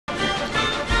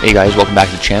Hey guys, welcome back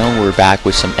to the channel. We're back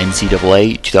with some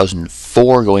NCAA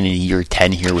 2004 going into year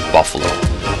 10 here with Buffalo.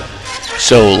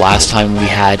 So last time we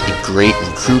had a great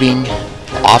recruiting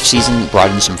off-season,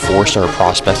 brought in some 4-star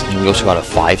prospects. I think we also got a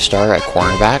 5-star at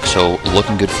cornerback, so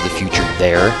looking good for the future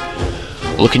there.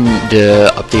 Looking to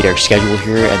update our schedule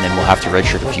here, and then we'll have to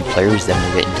redshirt a few players, then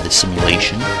we'll get into the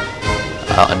simulation.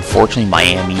 Unfortunately,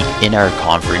 Miami in our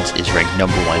conference is ranked #1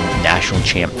 national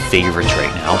champ favorites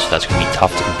right now, so that's going to be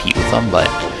tough to compete with them, but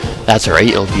that's alright.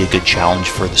 It'll be a good challenge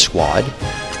for the squad.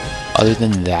 Other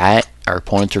than that, our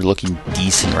opponents are looking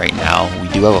decent right now. We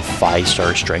do have a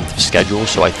 5-star strength of schedule,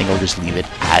 so I think I'll just leave it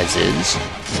as is.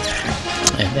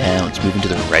 And then let's move into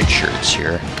the red shirts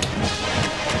here.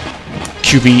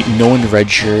 QB, no in the red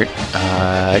shirt.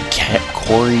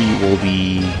 Corey will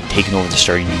be taking over the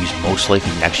starting duties most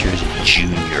likely next year as a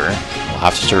junior. We'll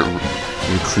have to start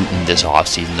recruiting this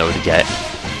offseason though to get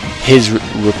his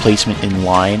replacement in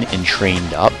line and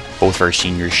trained up. Both of our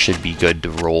seniors should be good to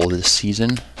roll this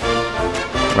season.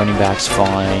 Running back's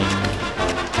fine.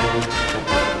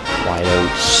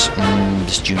 Wideouts.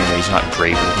 This junior is not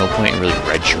great, but there's no point in really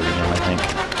redshirting him, I think.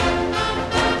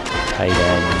 Tight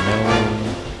end, no.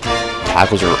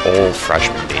 Tackles are all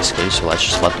freshmen basically, so let's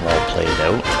just let them all play it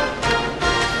out.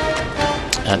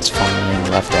 That's fine.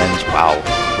 Left ends, wow,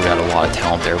 we got a lot of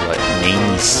talent there, but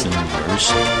mainly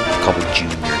seniors, a couple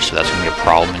juniors, so that's going to be a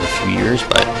problem in a few years,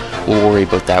 but we'll worry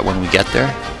about that when we get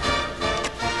there.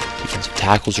 Defensive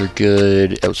tackles are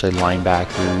good. Outside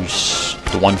linebackers,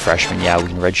 the one freshman, yeah, we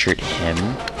can redshirt him.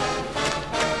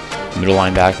 Middle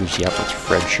linebackers, yep, let's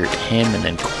redshirt him, and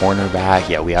then cornerback,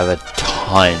 yeah, we have a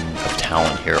ton of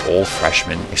talent here, all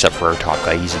freshmen, except for our top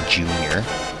guy, he's a junior.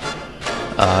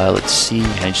 Let's see,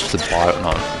 hedge to the bottom,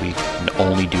 no, we can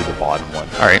only do the bottom one.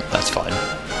 Alright, that's fine.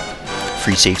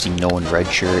 Free safety, no one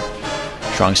redshirt.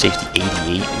 Strong safety,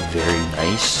 88, very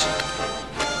nice.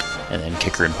 And then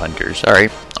kicker and punters.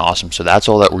 Alright, awesome, so that's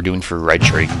all that we're doing for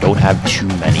redshirting. Don't have too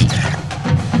many.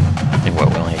 I think what,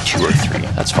 we only have 2 or 3,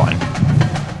 that's fine.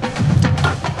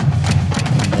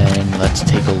 And then let's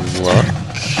take a look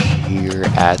here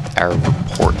at our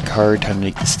report card. Time to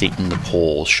make the statement in the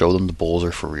polls. Show them the bowls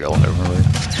are for real.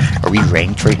 Are we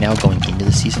ranked right now going into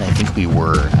the season? I think we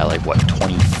were at like what,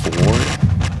 24?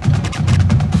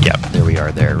 Yep, there we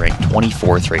are there. Ranked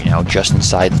 24th right now, just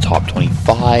inside the top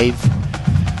 25.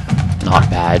 Not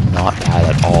bad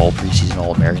at all. Preseason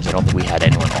All-Americans. I don't think we had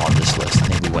anyone on this list. I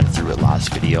think we went through it last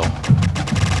video.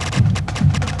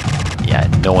 Yeah,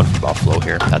 no one from Buffalo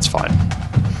here. That's fine.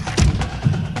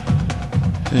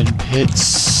 And then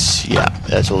Pitts, yeah,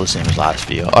 that's all the same as last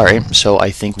video. Alright, so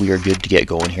I think we are good to get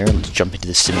going here. Let's jump into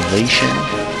the simulation.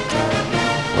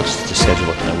 What's the schedule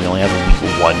looking like? We only have a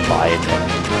week 1 bye, and then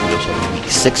we also have a week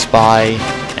 6 bye,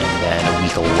 and then a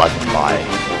week 11 bye.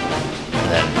 And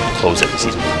then close out the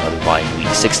season with another bye in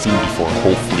week 16 before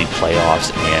hopefully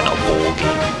playoffs and a bowl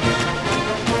game.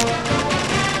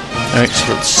 Alright,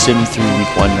 so let's sim through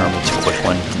week 1. Normally it's a quick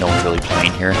one. No one's really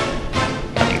playing here.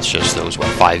 I think it's just those, what,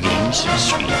 5 games?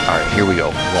 Sweet. Alright, here we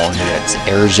go. Rolling here. It's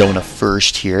Arizona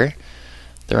first here.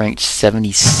 They're ranked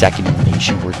 72nd in the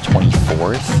nation. We're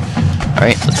 24th.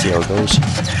 Alright, let's see how it goes.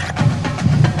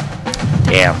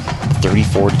 Damn.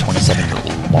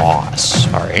 34-27 loss.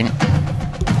 Alright.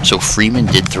 So Freeman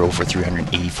did throw for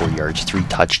 384 yards, 3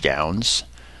 touchdowns.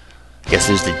 I guess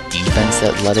there's the defense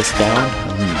that let us down.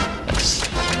 That's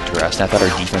interesting. I thought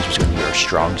our defense was going to be our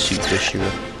strong suit this year.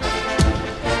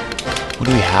 What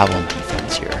do we have on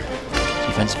defense here?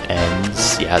 Defensive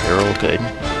ends, yeah, they're all good.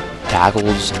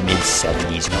 Tackles,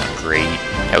 mid-70s, not great.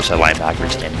 Outside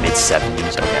linebackers, again,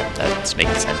 mid-70s. Okay, that's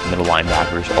making sense. Middle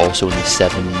linebackers, also in the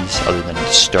 70s, other than the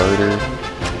starter.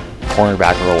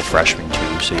 Cornerback are all freshmen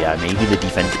too, so yeah, maybe the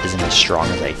defense isn't as strong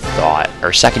as I thought.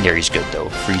 Our secondary's good though.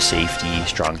 Free safety,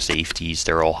 strong safeties,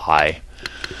 they're all high.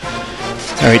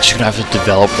 Alright, just gonna have to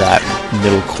develop that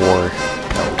middle core.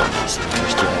 No, don't be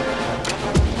seniors too.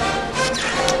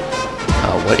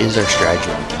 What is our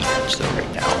strategy on defense though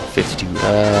right now? 52.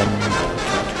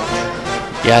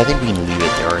 Yeah, I think we can leave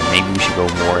it there. Maybe we should go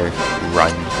more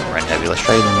run heavy. Let's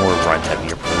try the more run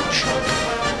heavy approach.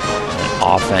 And then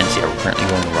offense, yeah, we're currently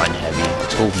going run heavy.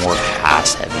 Let's go more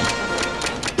pass heavy.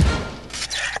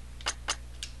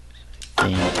 I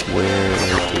think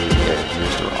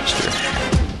here's the roster.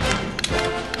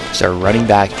 So our running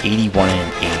back 81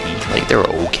 and 80, like they're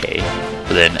okay.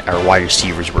 But then our wide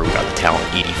receivers where we got the talent,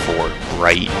 84,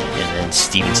 right, and then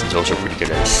Stevenson's also pretty good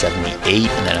at 78,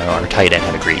 and then our tight end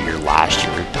had a great year last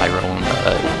year, Tyrone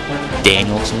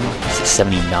Danielson, he's at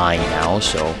 79 now,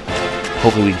 so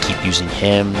hopefully we can keep using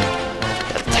him.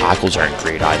 The tackles aren't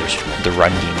great either, so the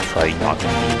run game is probably not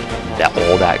going to be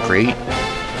all that great.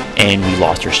 And we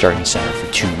lost our starting center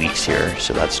for 2 weeks here,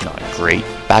 so that's not great.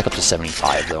 Back up to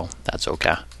 75 though. That's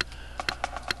okay.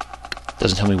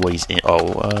 Doesn't tell me what he's in.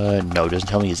 Oh, no, doesn't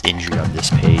tell me his injury on this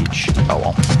page. Oh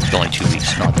well, it's only 2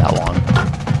 weeks, not that long.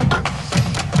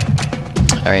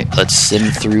 Alright, let's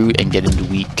sim through and get into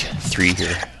week 3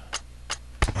 here.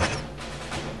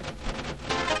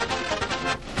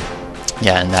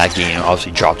 Yeah, and that game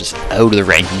obviously dropped us out of the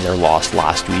rankings. Our loss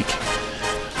last week.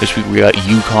 This week we got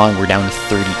UConn. We're down to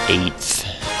 38th.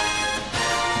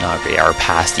 Not great. Our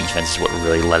pass defense is what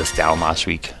really let us down last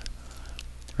week.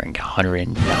 Ranked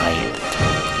 109th.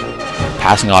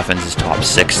 Passing offense is top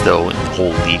 6 though in the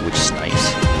whole league, which is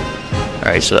nice.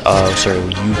 All right, so sorry,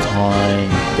 UConn.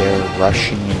 They're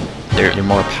rushing. They're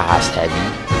more pass heavy.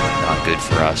 Not good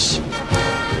for us.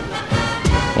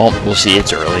 Well, we'll see.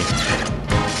 It's early.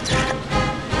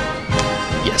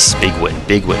 Yes, big win,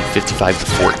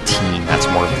 55-14. That's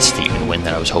more of a statement win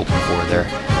than I was hoping for there.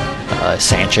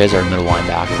 Sanchez, our middle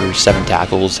linebacker, 7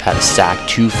 tackles, had a sack,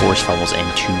 2 forced fumbles,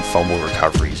 and 2 fumble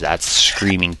recoveries. That's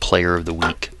screaming player of the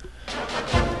week.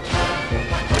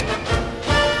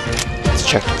 Let's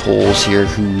check the polls here.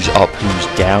 Who's up,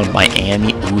 who's down?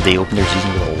 Miami, ooh, they opened their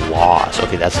season with a loss.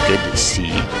 Okay, that's good to see.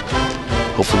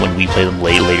 Hopefully when we play them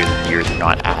later in the year, they're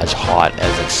not as hot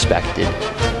as expected.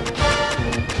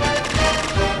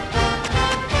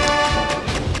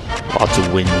 Lots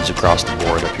of wins across the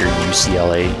board up here.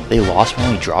 UCLA, they lost but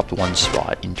only dropped 1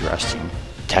 spot. Interesting.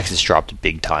 Texas dropped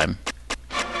big time.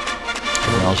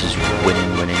 Everyone else is winning.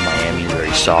 Miami, we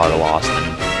already saw it, a loss.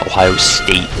 And Ohio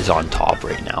State is on top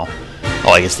right now.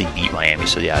 Oh, I guess they beat Miami,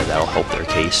 so yeah, that'll help their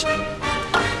case.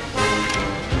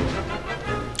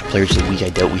 Players of the week, I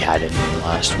doubt we had any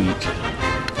last week.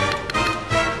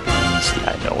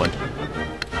 Yeah, no one.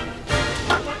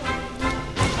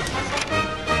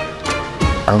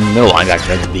 Our middle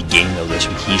linebacker has a big game though this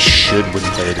week. He should win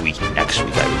player of the week next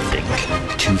week, I would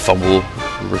think. 2 fumble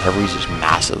recoveries is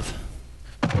massive.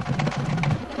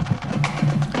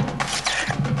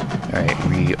 Alright,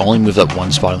 we only moved up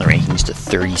 1 spot in the rankings to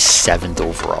 37th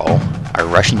overall. Our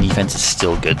rushing defense is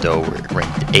still good though. We're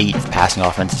ranked 8th. Passing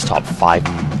offense is top 5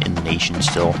 in the nation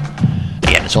still.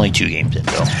 Again, it's only 2 games in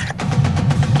though.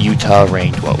 Utah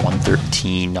ranked, what,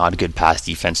 113, not a good pass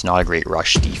defense, not a great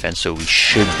rush defense, so we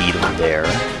should beat them there.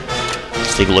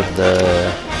 Let's take a look at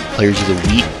the players of the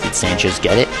week. Did Sanchez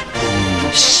get it?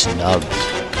 Ooh, snubbed.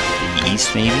 The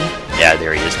East, maybe? Yeah,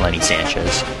 there he is, Lenny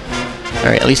Sanchez.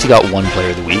 Alright, at least he got 1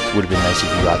 player of the week. Would have been nice if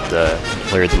he got the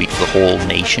player of the week for the whole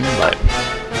nation, but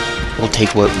we'll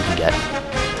take what we can get.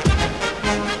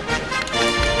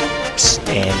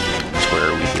 Standings,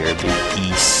 where are we here? Big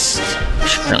East. We're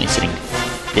currently sitting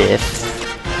 5th.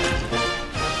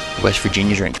 West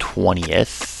Virginia's ranked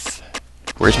 20th.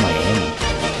 Where's Miami?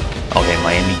 Okay,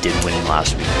 Miami did win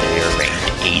last week. They are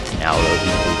ranked 8th now, though. Who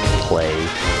will play?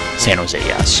 San Jose,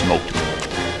 yeah, smoked them.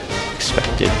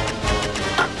 Expected.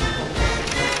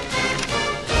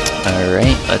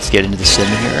 Alright, let's get into the sim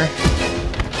here.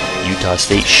 Utah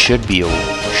State should be a win.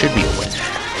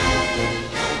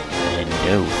 And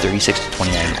no,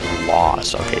 36-29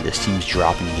 loss. Okay, this team's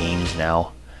dropping games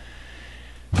now.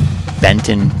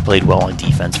 Benton played well on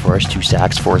defense for us. 2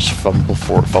 sacks, forced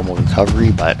fumble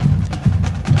recovery, but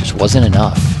just wasn't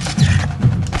enough.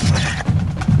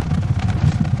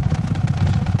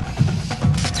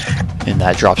 And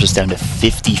that drops us down to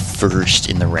 51st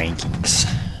in the rankings.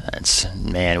 That's,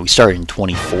 man, we started in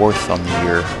 24th on the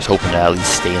year. I was hoping to at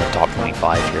least stay in the top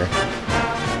 25 here.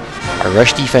 Our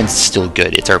rush defense is still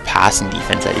good. It's our passing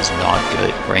defense that is not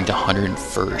good. We're ranked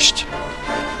 101st.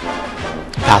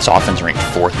 Pass offense ranked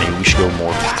 4th. Maybe we should go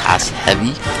more pass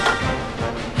heavy.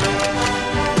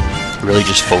 Really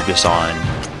just focus on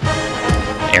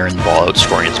airing the ball out,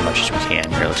 scoring as much as we can.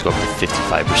 Here, let's go up to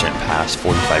 55% pass,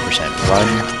 45% run.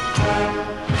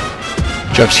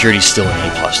 Job security is still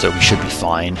an A+, though. We should be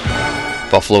fine.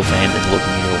 Buffalo fans and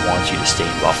local media wants you to stay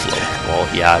in Buffalo. Well,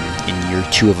 yeah, I'm in year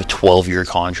 2 of a 12-year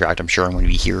contract. I'm sure I'm going to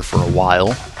be here for a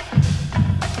while.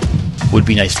 Would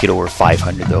be nice to get over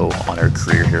 500 though on our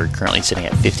career here. Currently sitting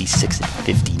at 56 and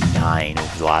 59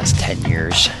 over the last 10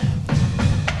 years.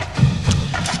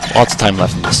 Lots of time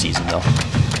left in this season though.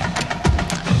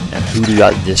 And who do we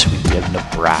got this week? We have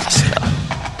Nebraska.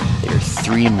 They're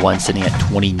 3-1, sitting at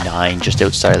 29, just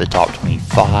outside of the top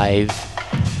 25.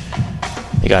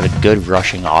 They got a good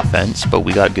rushing offense, but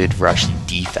we got good rushing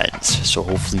defense, so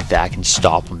hopefully that can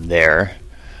stop them there.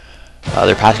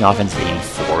 Their passing offense is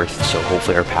 84th, so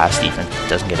hopefully our pass defense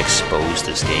doesn't get exposed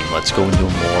this game. Let's go into a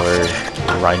more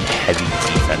run-heavy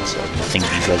defense. I think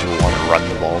these guys will want to run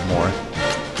the ball more.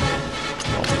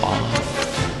 Oh,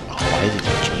 why is it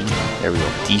changing? There we go.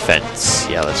 Defense.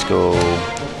 Yeah, let's go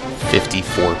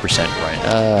 54% run.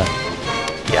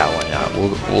 Yeah, why not?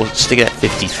 We'll stick it at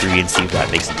 53 and see if that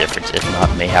makes a difference. If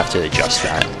not, may have to adjust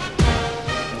that.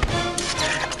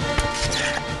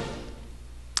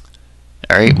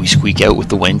 Alright, we squeak out with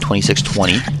the win,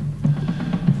 26-20.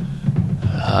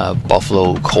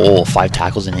 Buffalo Cole, 5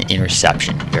 tackles and an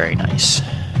interception. Very nice.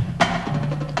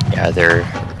 Yeah, their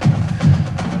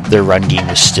run game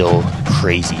was still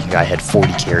crazy. The guy had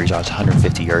 40 carries on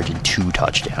 150 yards and 2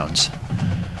 touchdowns.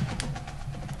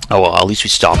 Oh well, at least we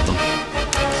stopped them.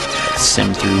 Let's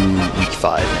sim through week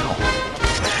 5 now.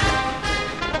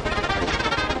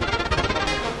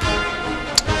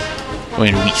 Going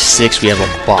into week 6, we have a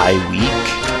bye week.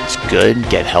 It's good.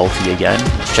 Get healthy again.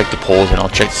 Let's check the polls and I'll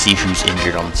check to see who's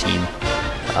injured on the team.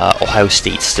 Ohio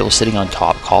State still sitting on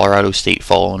top. Colorado State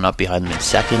following up behind them in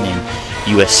 2nd, and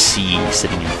USC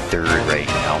sitting in 3rd right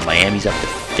now. Miami's up to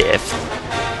 5th,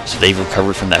 so they've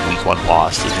recovered from that week 1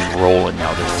 loss. They've been rolling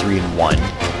now. They're 3-1.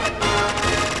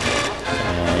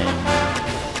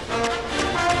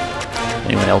 And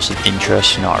anyone else of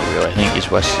interest? Not really. I think it's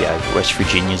West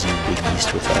Virginia's in the Big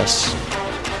East with us.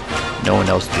 No one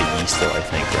else Big East though, I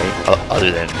think, right?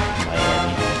 Other than Miami.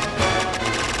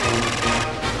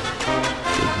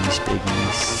 Big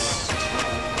East.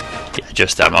 Yeah,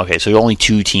 just them. Okay, so only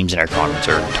 2 teams in our conference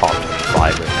are top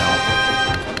 25 right now.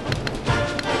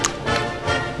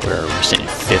 We're sitting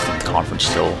 5th in the conference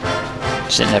still.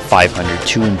 Sitting at 500,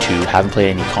 2-2. Haven't played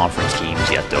any conference games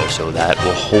yet though, so that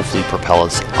will hopefully propel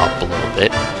us up a little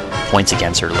bit. Points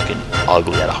against are looking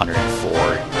ugly at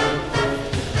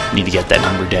 104. Need to get that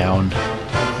number down.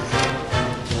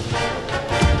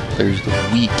 Players of the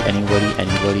week.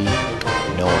 Anybody?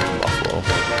 No one from Buffalo.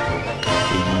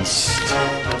 Big East.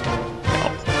 No,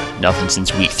 nothing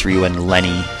since week 3 when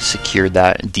Lenny secured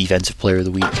that defensive player of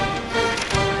the week.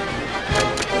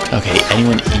 Okay,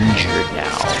 anyone injured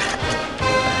now?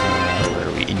 Where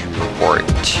are we? Injury report.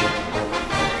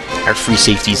 Our free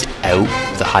safety's out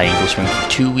with a high ankle sprain for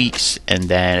 2 weeks, and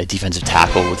then a defensive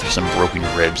tackle with some broken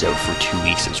ribs out for 2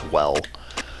 weeks as well.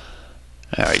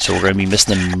 Alright, so we're going to be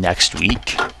missing them next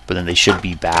week, but then they should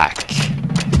be back.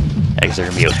 Because they're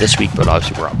going to be out this week, but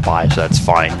obviously we're on bye, so that's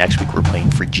fine. Next week we're playing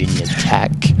Virginia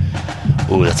Tech.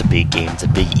 Ooh, that's a big game. It's a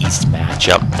Big East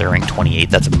matchup. They're ranked 28.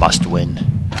 That's a must-win.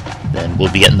 Then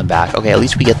we'll be getting them back. Okay, at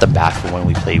least we get them back for when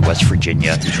we play West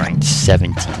Virginia, who's ranked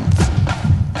 17th.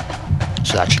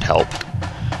 So that should help.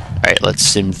 Alright, let's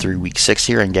sim through week 6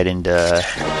 here and get into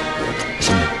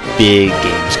some big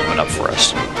games coming up for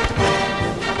us.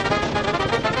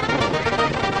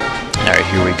 Alright,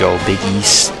 here we go. Big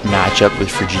East matchup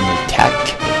with Virginia Tech.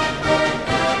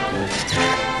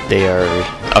 They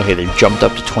jumped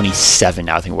up to 27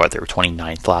 now. I think they were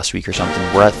 29th last week or something.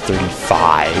 We're at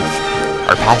 35.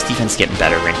 Our pass defense is getting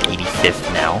better, ranked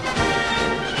 85th now.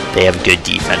 They have a good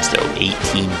defense though.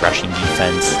 18 rushing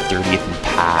defense, 30th in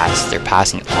pass. Their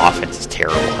passing offense is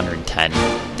terrible, 110.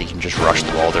 They can just rush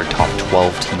the ball. They're top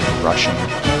 12 team in rushing.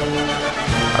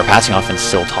 Our passing offense is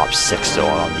still top 6 still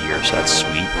on the year, so that's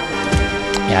sweet.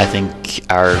 Yeah, I think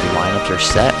our lineups are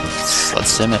set. Let's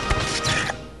sim it.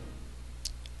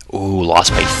 Ooh,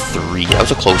 lost by 3. That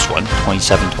was a close one.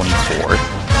 27-24.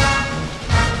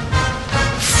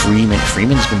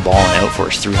 Freeman's been balling out for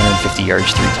us. 350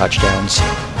 yards, 3 touchdowns.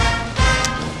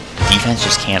 Defense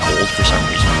just can't hold for some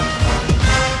reason.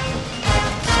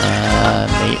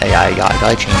 I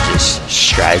gotta change this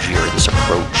strategy or this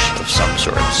approach of some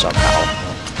sort somehow.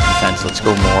 Defense, let's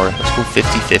go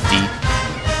 50-50.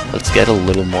 Let's get a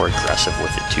little more aggressive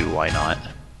with it too, why not?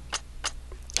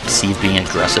 See if being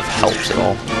aggressive helps at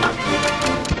all.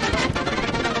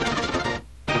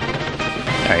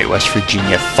 Alright, West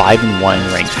Virginia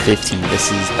 5-1, ranked 15.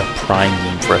 This is a prime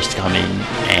game for us to come in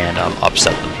and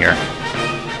upset them here.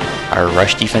 Our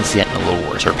rush defense is getting a little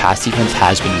worse. Our pass defense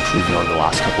has been improving over the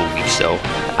last couple of weeks, though,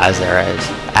 as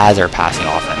our passing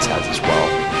offense has as well.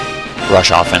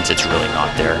 Rush offense, it's really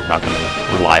not there. I'm not going to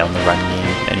rely on the run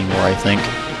game anymore, I think.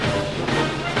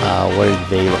 What are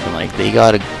they looking like? They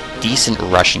got a decent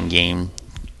rushing game.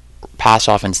 Pass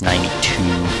offense 92.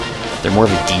 They're more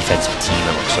of a defensive team,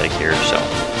 it looks like here, so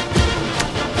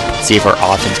see if our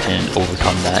offense can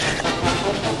overcome that.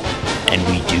 And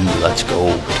we do. Let's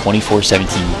go. 24-17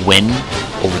 win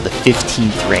over the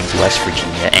 15th ranked West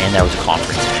Virginia, and that was a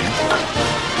conference game.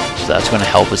 So that's going to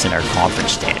help us in our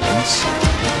conference standings.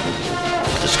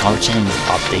 Does conference standings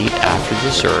update after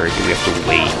this, or do we have to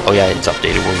wait? Oh yeah, it's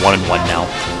updated. We're 1-1 now.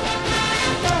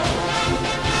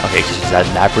 Okay, because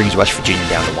that brings West Virginia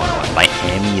down to 1-1.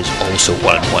 Miami is also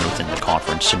 1-1 within the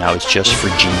conference, so now it's just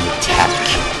Virginia Tech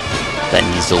that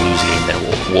needs to lose a game. Then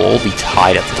we'll all be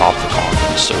tied at the top of the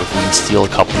conference. So if we can steal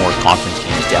a couple more conference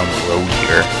games down the road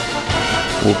here,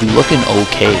 we'll be looking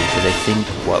okay, because I think,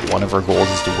 one of our goals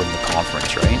is to win the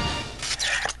conference, right?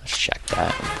 Let's check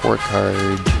that. Report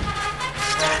card.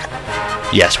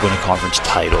 Yes, win a conference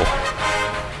title.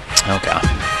 Okay.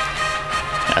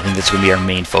 I think that's going to be our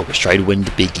main focus. Try to win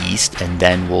the Big East, and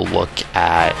then we'll look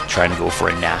at trying to go for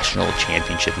a national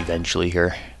championship eventually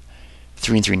here.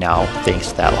 3-3 now, thanks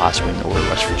to that last win over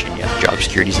West Virginia. Job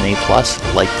security is an A+.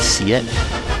 Like to see it.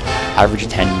 Average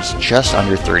attendance just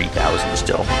under 30,000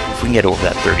 still. If we can get over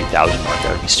that 30,000 mark,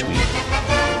 that would be sweet.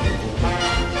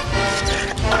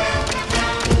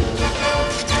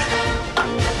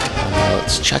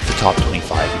 Let's check the top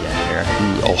 25 again here.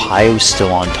 Ooh, Ohio's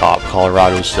still on top.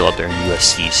 Colorado's still up there, and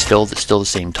USC still the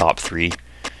same top 3.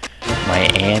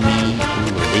 Miami,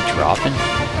 ooh, are they dropping?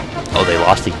 Oh, they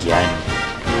lost again.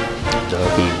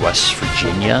 That'll be West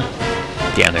Virginia.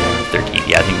 Damn, they're in 13th.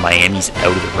 Yeah, I think Miami's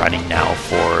out of the running now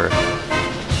for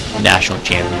national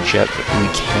championship. We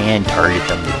can target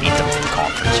them to beat them for the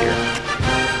conference here.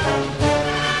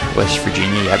 West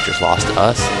Virginia, yep, just lost to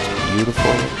us. That's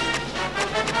beautiful.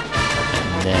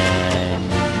 And then,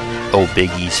 oh,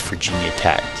 Big East, Virginia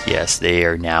Tech. Yes, they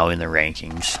are now in the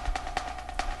rankings.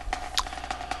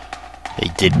 They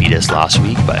did beat us last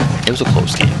week, but it was a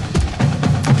close game.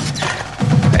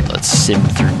 Alright, let's sim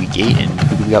through week 8, and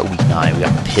who do we got week 9? We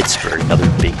got Pittsburgh, another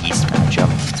Big East matchup.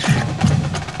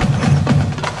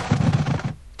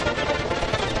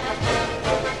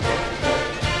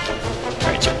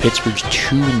 Alright, so Pittsburgh's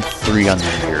 2-3 on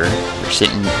the year. They're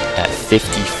sitting at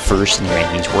 51st in the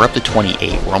rankings. We're up to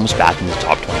 28. We're almost back into the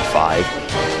top 25.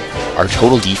 Our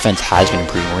total defense has been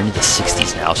improving. We're into the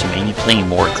 60s now, so maybe playing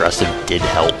more aggressive did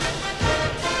help.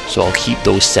 So I'll keep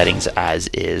those settings as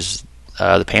is.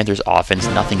 The Panthers' offense,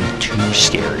 nothing too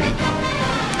scary.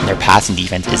 And their passing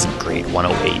defense isn't great,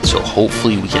 108. So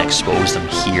hopefully we can expose them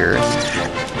here.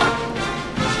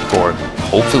 Or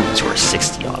hopefully we can score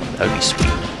 60 on them. That would be sweet.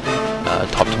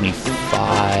 Top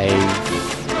 25.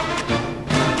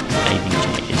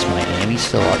 Is Miami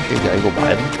still up here? Gotta go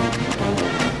by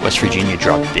them. West Virginia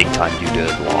dropped big time due to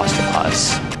the loss to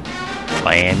us.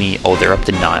 Miami, oh, they're up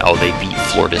to 9. Oh, they beat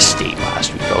Florida State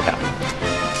last week. Okay.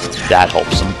 That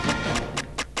helps them.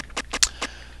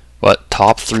 But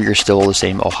top 3 are still the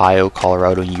same. Ohio,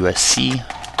 Colorado, and USC.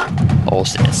 All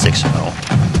sitting at 6-0.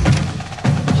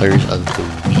 Players of the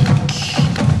week.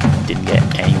 Didn't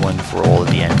get anyone for all of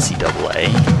the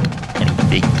NCAA. Any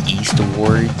Big East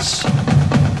awards?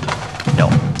 No,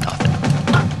 nothing.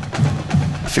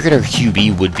 I figured our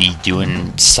QB would be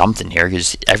doing something here,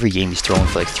 because every game he's throwing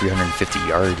for like 350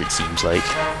 yards, it seems like.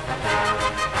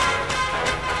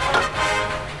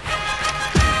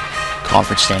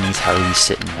 Conference standings, how are we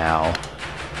sitting now?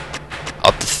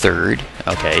 Up to 3rd.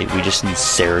 Okay, we just need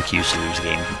Syracuse to lose a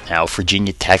game. Now,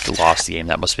 Virginia Tech lost the game.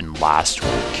 That must have been last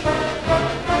week.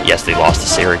 Yes, they lost to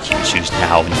Syracuse, who's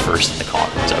now in 1st in the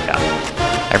conference. Okay.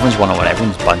 Everyone's 1-1.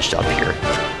 Everyone's bunched up here.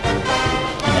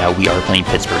 And now we are playing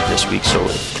Pittsburgh this week, so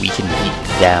if we can beat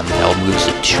them, that'll move us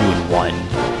to 2-1.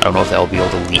 I don't know if that'll be able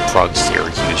to leapfrog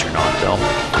Syracuse or not, though.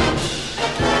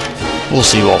 We'll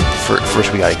see. Well,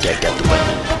 first we gotta get the win.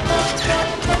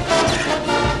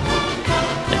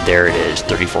 There it is,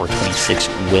 34-26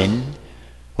 win.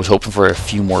 Was hoping for a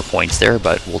few more points there,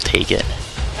 but we'll take it.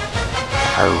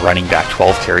 Our running back,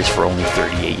 12 carries for only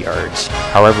 38 yards.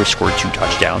 However, scored 2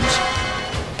 touchdowns.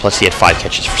 Plus he had 5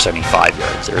 catches for 75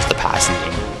 yards. There's the passing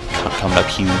game coming up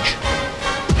huge.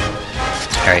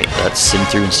 Alright, let's sim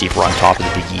through and see if we're on top of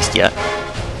the Big East yet.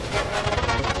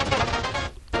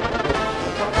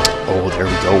 Oh, there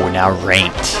we go. We're now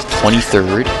ranked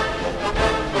 23rd.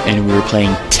 And we were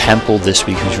playing Temple this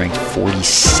week, who's ranked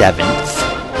 47th.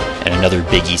 And another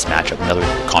Big East matchup, another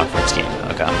conference game.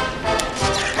 Okay.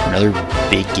 Another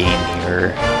big game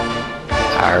here.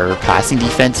 Our passing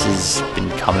defense has been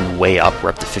coming way up. We're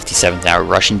up to 57th now. Our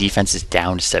rushing defense is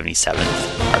down to 77th.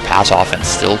 Our pass offense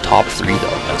still top 3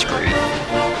 though. That's great.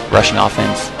 Rushing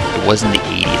offense, it was in the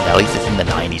 80s. At least it's in the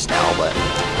 90s now, but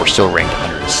we're still ranked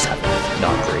 107th.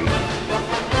 Not great.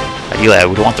 Ideally, I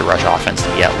would want the rush offense to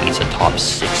be at least a top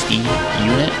 60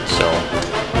 unit, so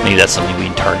maybe that's something we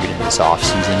can target in this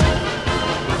offseason.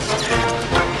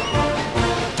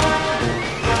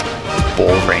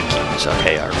 Bowl rankings.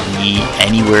 Okay, are we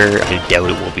anywhere? I doubt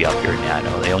it will be up here. Yeah,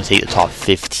 no, they only take the top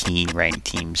 15 ranked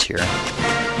teams here.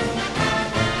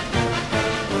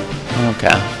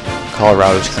 Okay.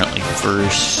 Colorado's currently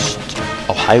 1st.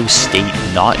 Ohio State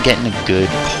not getting a good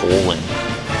polling.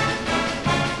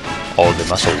 Oh, they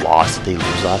must have lost. Did they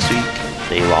lose last week?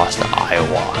 They lost to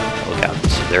Iowa. Okay,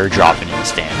 so they're dropping in the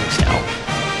standings now.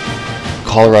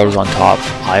 Colorado's on top.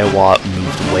 Iowa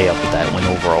moved way up with that win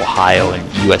over Ohio, and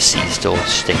USC is still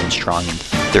staying strong in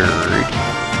 3rd.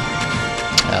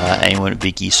 Anyone at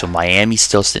Big East? So Miami's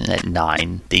still sitting at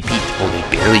 9. They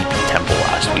barely beat Temple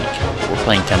last week. We're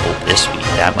playing Temple this week.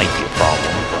 That might be a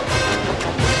problem.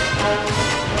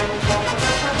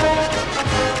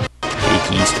 Big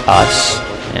East, us,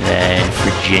 and then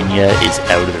Virginia is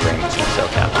out of the rankings.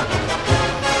 Okay.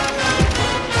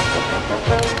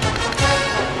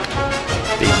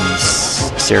 Big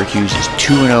East, Syracuse is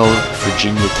 2-0.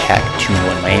 Virginia Tech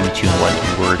 2-1. Miami 2-1.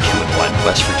 We're 2-1.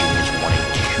 West Virginia's 1-2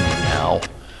 now.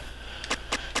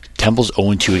 Temple's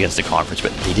 0-2 against the conference,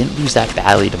 but they didn't lose that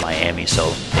badly to Miami,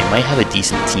 so they might have a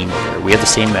decent team here. We have the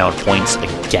same amount of points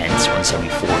against,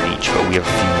 174 each, but we have a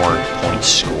few more points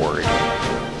scored.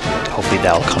 Hopefully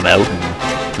that'll come out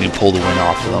and we can pull the win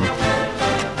off of them.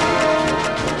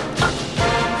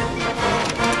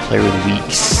 Player of the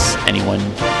weeks, anyone?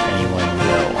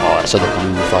 No. Oh, I saw the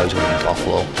blue, I thought it was going to be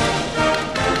Buffalo.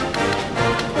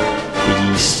 Big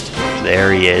East.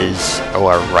 There he is. Oh,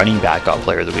 our running back got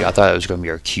player of the week. I thought it was going to be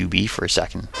our QB for a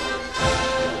second.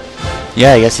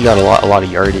 Yeah, I guess he got a lot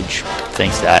of yardage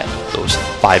thanks to that. Those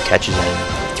 5 catches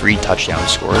and 3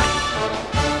 touchdowns scored.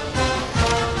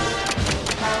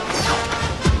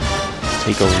 Let's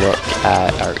take a look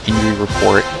at our injury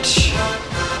report.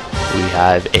 We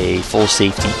have a full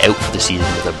safety out for the season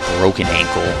with a broken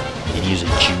ankle, and he's a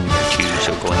junior too,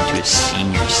 so going to his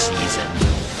senior season.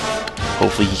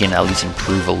 Hopefully he can at least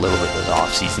improve a little bit this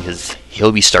offseason because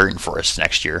he'll be starting for us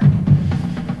next year.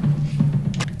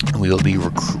 We will be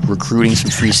recruiting some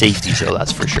free safeties, so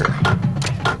that's for sure.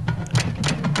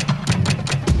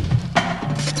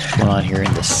 What's going on here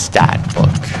in the stat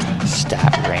book?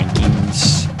 Stat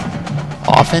rankings.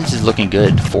 Offense is looking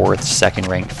good. 4th, 2nd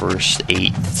ranked, 1st,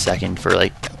 8th, 2nd for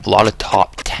like a lot of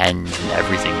top 10s and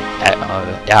everything.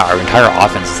 Yeah, our entire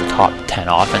offense is the top 10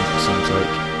 offense, it seems like.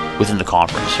 Within the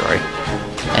conference, sorry.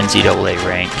 NCAA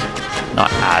rank,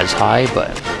 not as high,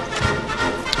 but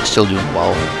still doing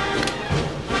well.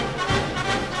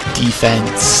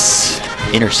 Defense,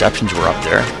 interceptions were up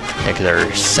there, because our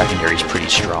secondary is pretty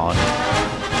strong.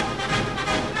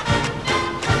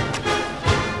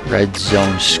 Red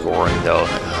zone scoring, though.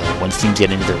 Once teams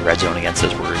get into the red zone against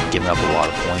us, we're giving up a lot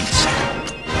of points.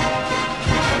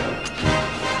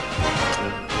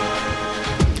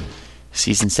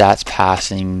 Season stats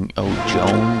passing. Oh,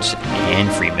 Jones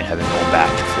and Freeman have been going back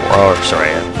and forth. Oh,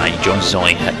 sorry. Jones has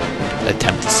only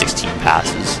attempted 16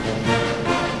 passes.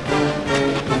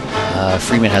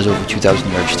 Freeman has over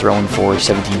 2,000 yards thrown for,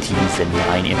 17 TDs and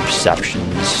 9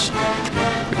 interceptions.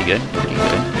 Pretty good. Pretty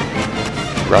good.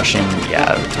 Rushing.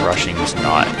 Yeah, the rushing is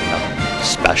not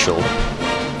special.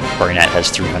 Barnett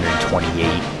has 328.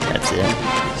 That's it.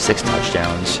 6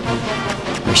 touchdowns.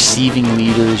 Receiving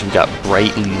leaders, we got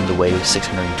Bright leading the way with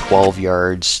 612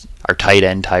 yards. Our tight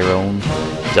end, Tyrone,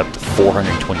 is up to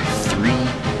 423.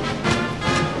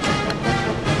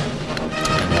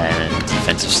 And then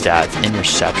defensive stats,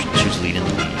 interceptions, who's leading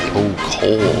the league? Oh,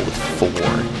 Cole with 4.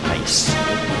 Nice.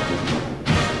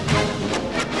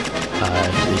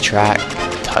 Do they track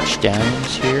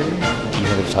touchdowns here?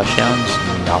 Defensive touchdowns?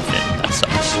 Nothing. That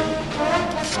sucks.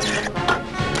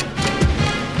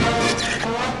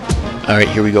 Alright,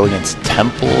 here we go against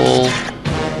Temple.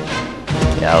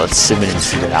 Yeah, let's submit and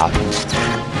see what happens.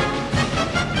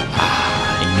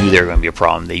 I knew they were going to be a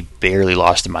problem. They barely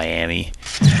lost to Miami.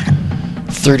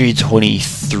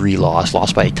 30-23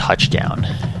 lost by a touchdown.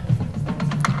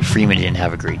 Freeman didn't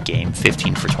have a great game.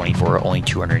 15 for 24, only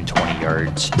 220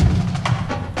 yards.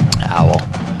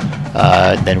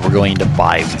 Then we're going into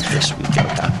bye week this week.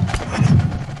 Okay.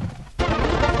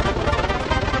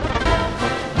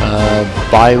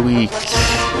 Bye week.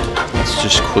 Let's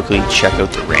just quickly check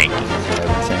out the rankings and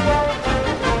everything.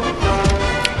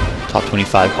 Top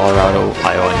 25, Colorado,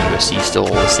 Iowa, and USC still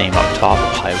all the same up top.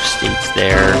 Ohio State's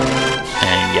there.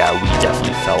 And yeah, we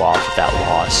definitely fell off with that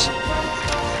loss.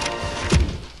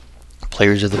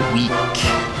 Players of the week.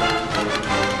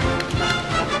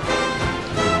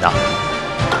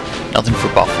 Nothing for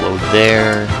Buffalo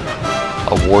there.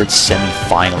 Awards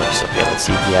semi-finalists. Okay, let's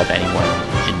see if we have anyone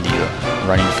in the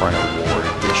running for an award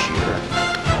this year.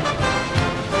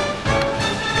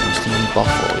 Don't see any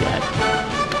Buffalo yet.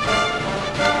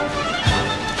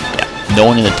 Yeah, no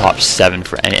one in the top 7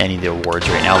 for any of the awards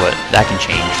right now, but that can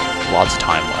change. Lots of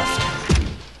time left.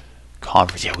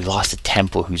 Conference, yeah, we lost to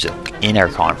Temple, who's in our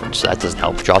conference, so that doesn't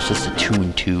help. Drops us to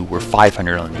 2-2. We're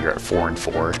 500 on the year at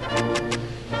 4-4.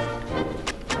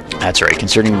 That's right,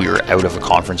 considering we were out of a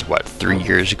conference, 3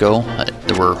 years ago?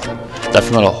 We're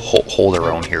definitely going to hold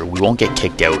our own here. We won't get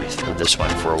kicked out of this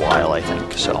one for a while, I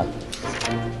think, so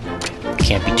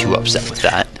can't be too upset with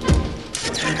that.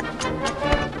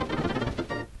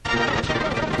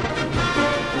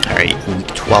 Alright, Alright, week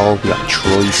 12, we got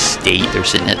Troy State. They're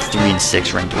sitting at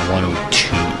 3-6, ranked at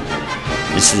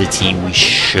 102. This is a team we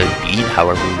should beat.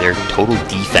 However, their total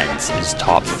defense is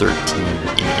top 13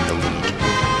 in the league.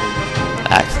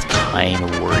 That's kind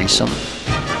of worrisome.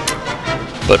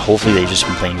 But hopefully they've just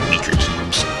been playing weaker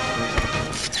teams.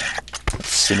 Let's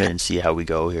sim it and see how we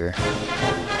go here.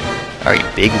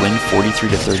 Alright, big win,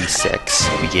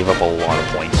 43-36. We gave up a lot of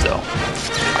points though.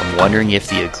 I'm wondering if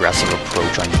the aggressive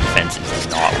approach on defense is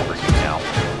not working now.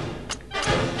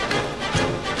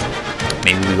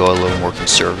 Maybe we go a little more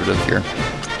conservative here.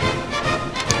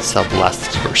 Let's have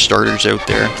less of our starters out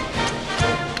there.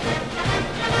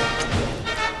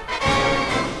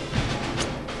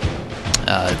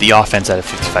 The offense at a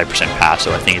 55% pass,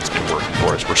 so I think it's been working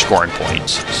for us. We're scoring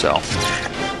points, so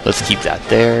let's keep that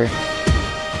there.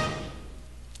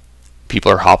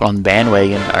 People are hopping on the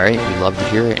bandwagon. Alright, we love to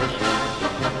hear it.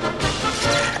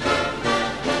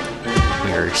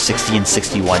 We're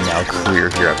 60-61 now,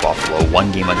 career here at Buffalo.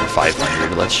 One game under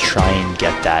 500. Let's try and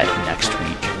get that next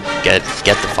week. Get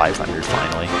the 500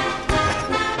 finally.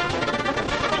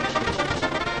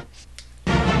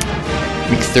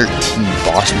 Week 13,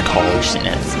 Boston College sitting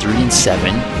at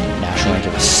 3-7. National rank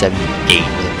of 78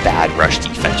 with a bad rush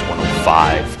defense,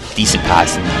 105. Decent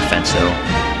passing defense though.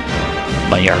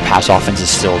 But yeah, our pass offense is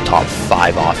still top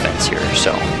 5 offense here,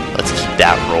 so let's keep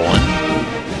that rolling.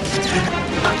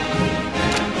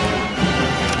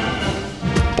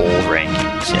 Bold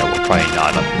rankings, yeah, we're probably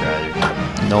not up here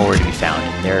either. Nowhere to be found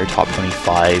in there. Top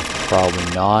 25, probably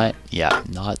not. Yeah,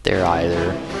 not there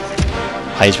either.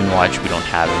 Heisman watch, we don't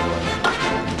have anyone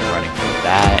running for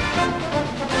that.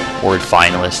 Award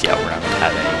finalist, yeah, we're not going to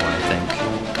have anyone, I think.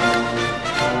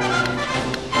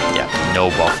 Yeah, no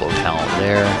Buffalo talent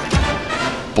there.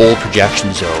 Bowl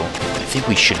projections, though, I think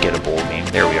we should get a bowl game.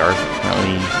 There we are.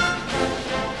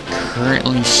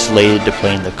 Currently slated to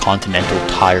play in the Continental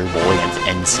Tire Bowl against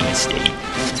NC State.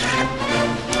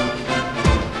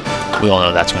 We all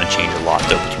know that's going to change a lot,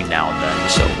 though, between now and then,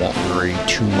 so won't worry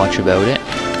too much about it.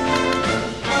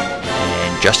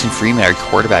 Justin Freeman, our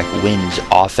quarterback, wins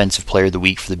Offensive Player of the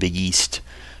Week for the Big East.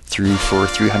 Threw for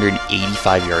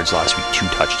 385 yards last week, 2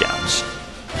 touchdowns.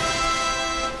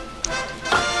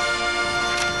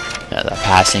 Yeah, that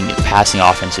passing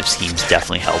offensive scheme's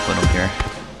definitely helping him here.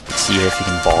 Let's see if he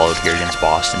can ball out here against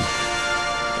Boston.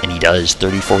 And he does,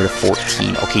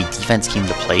 34-14. Okay, defense came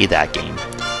to play that game.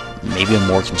 Maybe a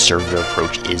more conservative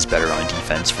approach is better on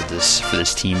defense for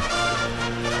this team.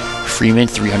 Freeman,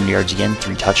 300 yards again,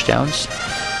 3 touchdowns.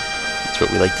 That's what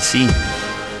we like to see.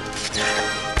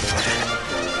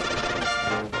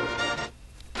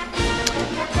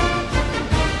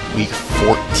 Week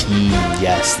 14,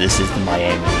 yes, this is the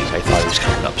Miami week. I thought it was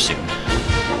coming up soon.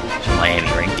 So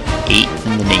Miami ranked 8th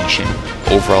in the nation,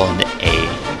 overall in the A.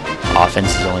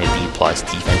 Offense is only a B+,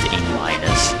 defense A-.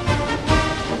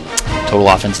 Total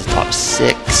offense is top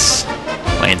 6.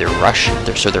 And their rush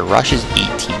is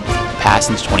 18th.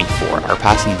 Passing's 24. Our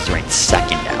passing is ranked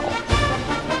 2nd now.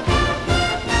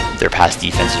 Their pass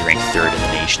defense is ranked 3rd in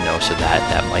the nation, though, so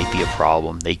that might be a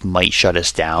problem. They might shut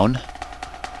us down.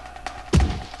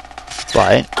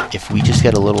 But if we just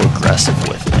get a little aggressive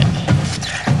with it,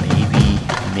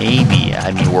 maybe.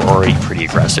 I mean, we're already pretty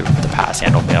aggressive with the passing.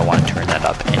 I don't think I want to turn that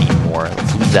up anymore.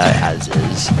 Let's leave that as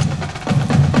is.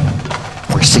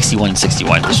 We're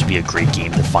 61-61. This would be a great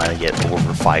game to finally get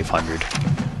over 500.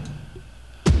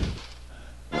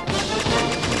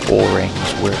 Bowl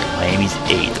rankings, where Miami's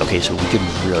 8th. Okay, so we could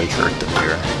really hurt them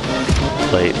here.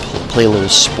 Play a little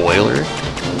spoiler.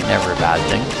 Never a bad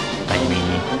thing. Miami,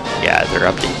 yeah, they're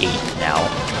up to 8th now.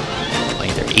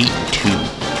 Like they're 8-2.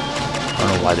 I don't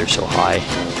know why they're so high.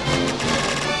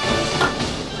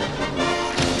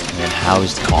 And then how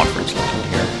is the conference looking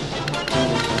here?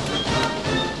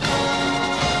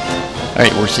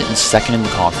 Alright, we're sitting 2nd in the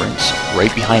conference,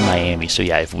 right behind Miami. So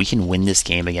yeah, if we can win this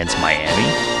game against Miami,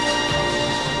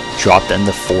 drop them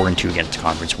to 4-2 against the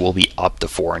conference, we'll be up to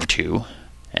 4-2.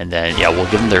 And then, yeah, we'll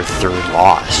give them their 3rd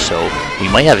loss. So we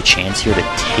might have a chance here to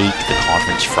take the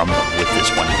conference from them with this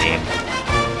one game.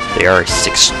 They are a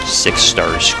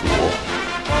 6-star school.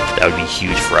 That would be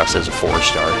huge for us as a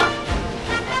 4-star.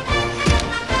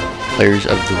 Players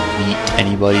of the week,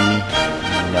 anybody?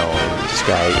 No, this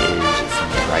guy is from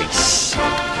Rice.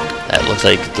 That looks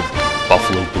like the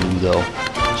Buffalo Blue, though.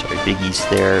 Sorry, Big East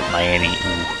there. Miami,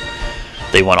 ooh.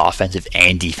 They won Offensive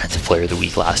and Defensive Player of the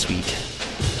Week last week.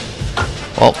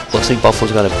 Well, looks like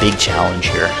Buffalo's got a big challenge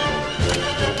here.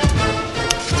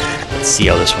 Let's see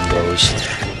how this one goes.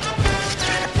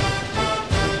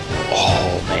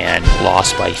 Oh, man.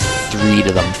 Lost by 3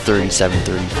 to them,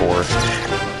 37-34.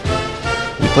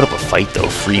 We put up a fight though.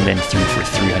 Freeman threw for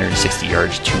 360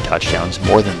 yards, 2 touchdowns,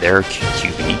 more than their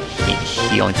QB.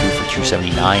 He only threw for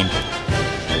 279.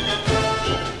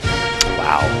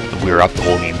 Wow, we were up the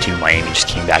whole game too. Miami just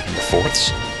came back in the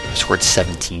fourths, scored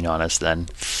 17 on us then.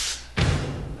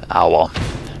 Oh well,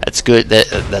 that's good.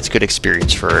 That's good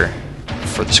experience for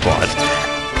the squad.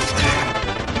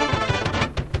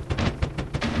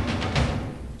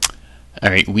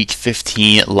 Alright, week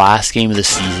 15, last game of the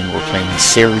season. We're playing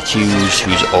Syracuse,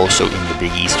 who's also in the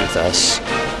Big East with us.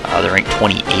 They're ranked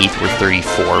 28th, we're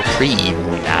 34, pretty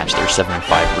evenly matched. They're 7-5,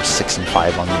 we're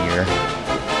 6-5 on the year.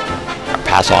 Our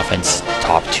pass offense,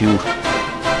 top two.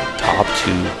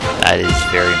 That is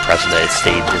very impressive that it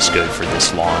stayed this good for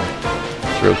this long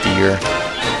throughout the year.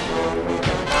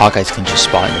 Hawkeyes can just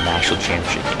spot in the national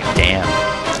championship game. Damn,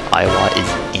 Iowa is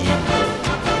in.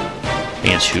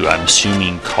 Against who? I'm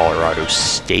assuming Colorado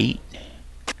State.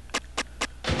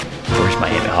 Where's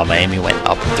Miami? Oh, Miami went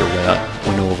up with their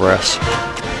win over us.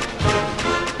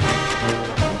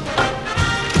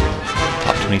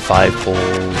 Top 25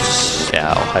 polls.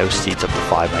 Yeah, Ohio State's up to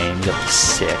 5. Miami's up to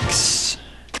 6.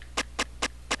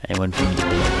 Anyone from the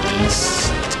Big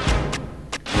East?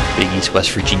 Big East, West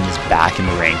Virginia's back in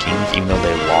the rankings, even though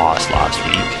they lost last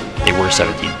week. They were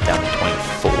 17th, down to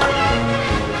 24.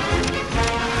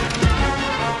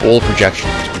 Bowl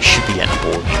projections, we should be getting a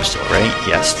bowl game still, right?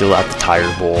 Yeah, still at the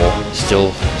Tire Bowl.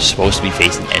 Still supposed to be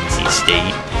facing NC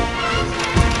State.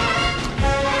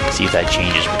 See if that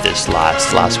changes with this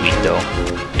last week, though.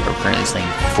 Yeah, we're currently sitting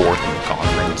 4th in the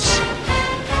conference.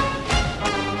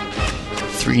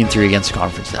 3-3 against the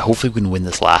conference. Hopefully we can win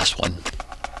this last one.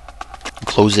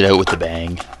 Close it out with a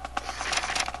bang.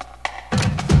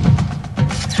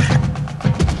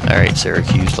 Alright,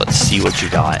 Syracuse, let's see what you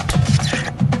got.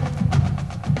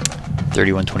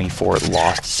 31-24,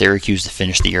 lost to Syracuse to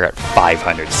finish the year at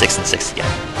 500, 6-6 again.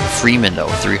 Freeman, though,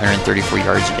 334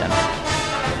 yards again.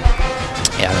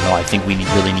 Yeah, I don't know, I think we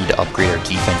really need to upgrade our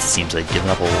defense. It seems like giving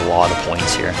up a lot of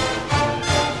points here.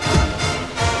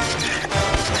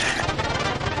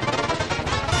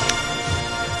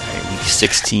 Alright, week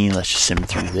 16, let's just sim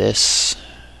through this.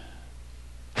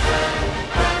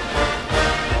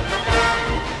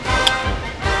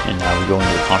 And now we go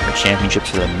into the conference championships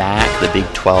for the MAC, the Big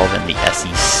 12, and the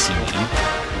SEC.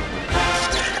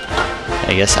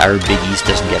 I guess our Big East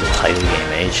doesn't get a title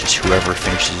game, eh? It's just whoever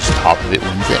finishes top of it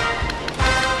wins it.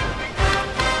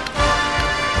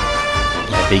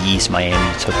 Yeah, Big East,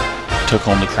 Miami took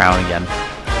home the crown again.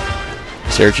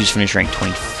 Syracuse finished ranked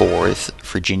 24th,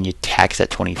 Virginia Tech's at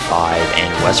 25,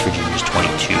 and West Virginia's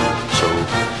 22. So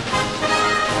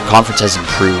conference has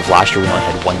improved. Last year we only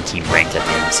had 1 team ranked at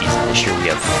the end of the season. This year we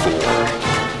have 4.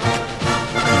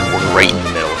 And we're right in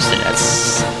the middle, sitting at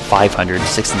 500,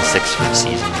 6-6 for the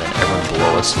season, and everyone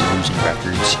below us losing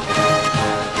records.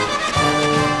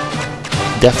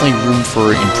 Definitely room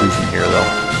for improvement here,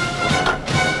 though.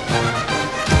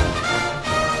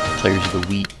 Players of the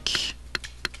week.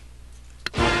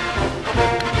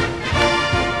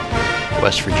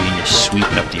 West Virginia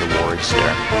sweeping up the awards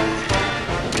there.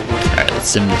 Alright, let's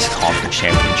sim this conference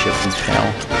championship week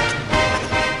now.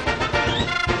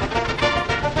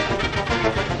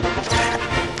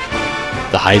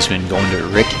 The Heisman going to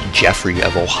Rick Jeffrey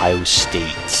of Ohio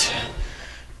State.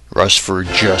 Rushed for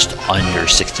just under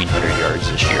 1,600 yards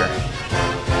this year.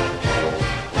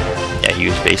 Yeah, he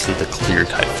was basically the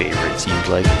clear-cut favorite, it seems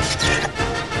like.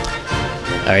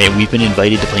 Alright, we've been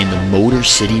invited to play in the Motor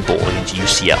City Bowl against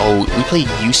UCF. Oh, we played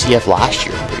UCF last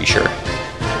year, I'm pretty sure.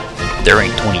 They're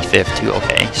ranked 25th too.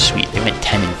 Okay, sweet. They went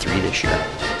 10-3 this year.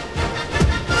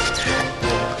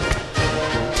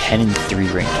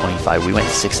 10-3, ranked 25. We went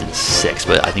 6-6,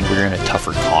 but I think we're in a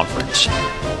tougher conference.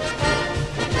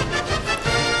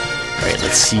 Alright,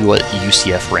 let's see what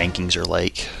UCF rankings are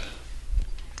like.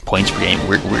 Points per game.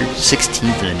 We're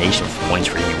 16th in the nation for points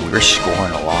per game. We were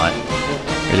scoring a lot.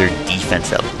 Or their defense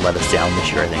that let us down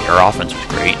this year, I think. Our offense was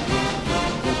great.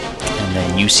 And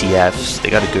then UCF's, they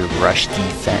got a good rush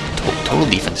defense. Total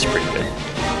defense is pretty good.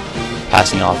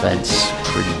 Passing offense,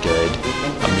 pretty good.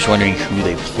 I'm just wondering who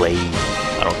they played.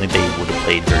 I don't think they would have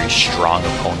played very strong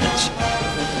opponents.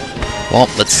 Well,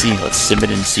 let's see. Let's sim it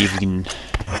and see if we can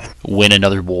win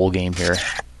another bowl game here.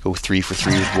 Go 3 for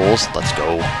 3 with bowls. Let's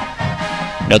go.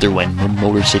 Another win.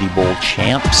 Motor City Bowl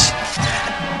champs.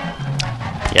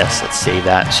 Yes, let's save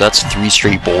that. So that's 3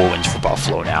 straight bowl wins for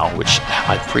Buffalo now, which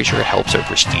I'm pretty sure helps our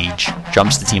prestige.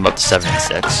 Jumps the team up to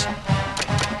 7-6.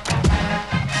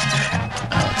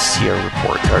 Let's see our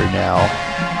report card now.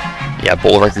 Yeah,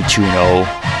 bowl record 2-0,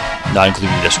 not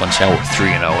including this one. So now we're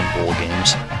 3-0 in bowl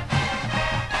games.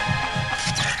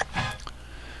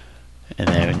 And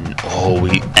then, oh, goal.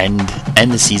 We end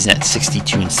the season at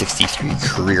 62 and 63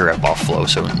 career at Buffalo.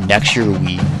 So next year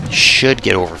we should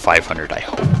get over 500, I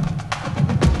hope.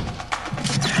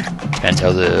 Depends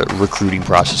how the recruiting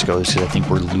process goes, because I think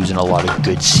we're losing a lot of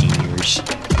good seniors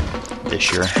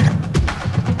this year.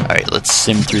 Alright, let's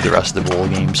sim through the rest of the bowl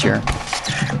games here.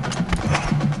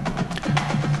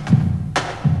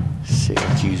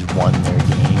 Syracuse won their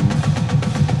game.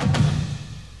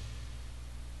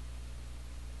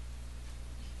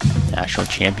 National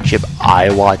championship,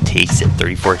 Iowa takes it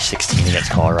 34-16 against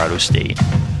Colorado State.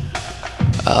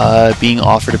 Being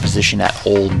offered a position at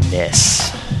Ole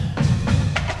Miss.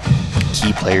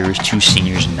 Key players, 2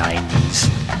 seniors, 90s.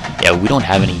 Yeah, we don't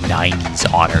have any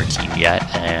 90s on our team yet,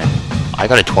 and I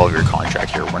got a 12-year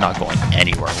contract here. We're not going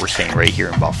anywhere. We're staying right here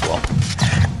in Buffalo.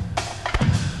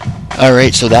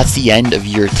 Alright, so that's the end of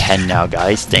year 10 now,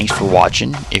 guys. Thanks for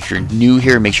watching. If you're new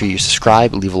here, make sure you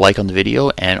subscribe, leave a like on the video,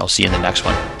 and I'll see you in the next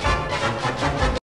one.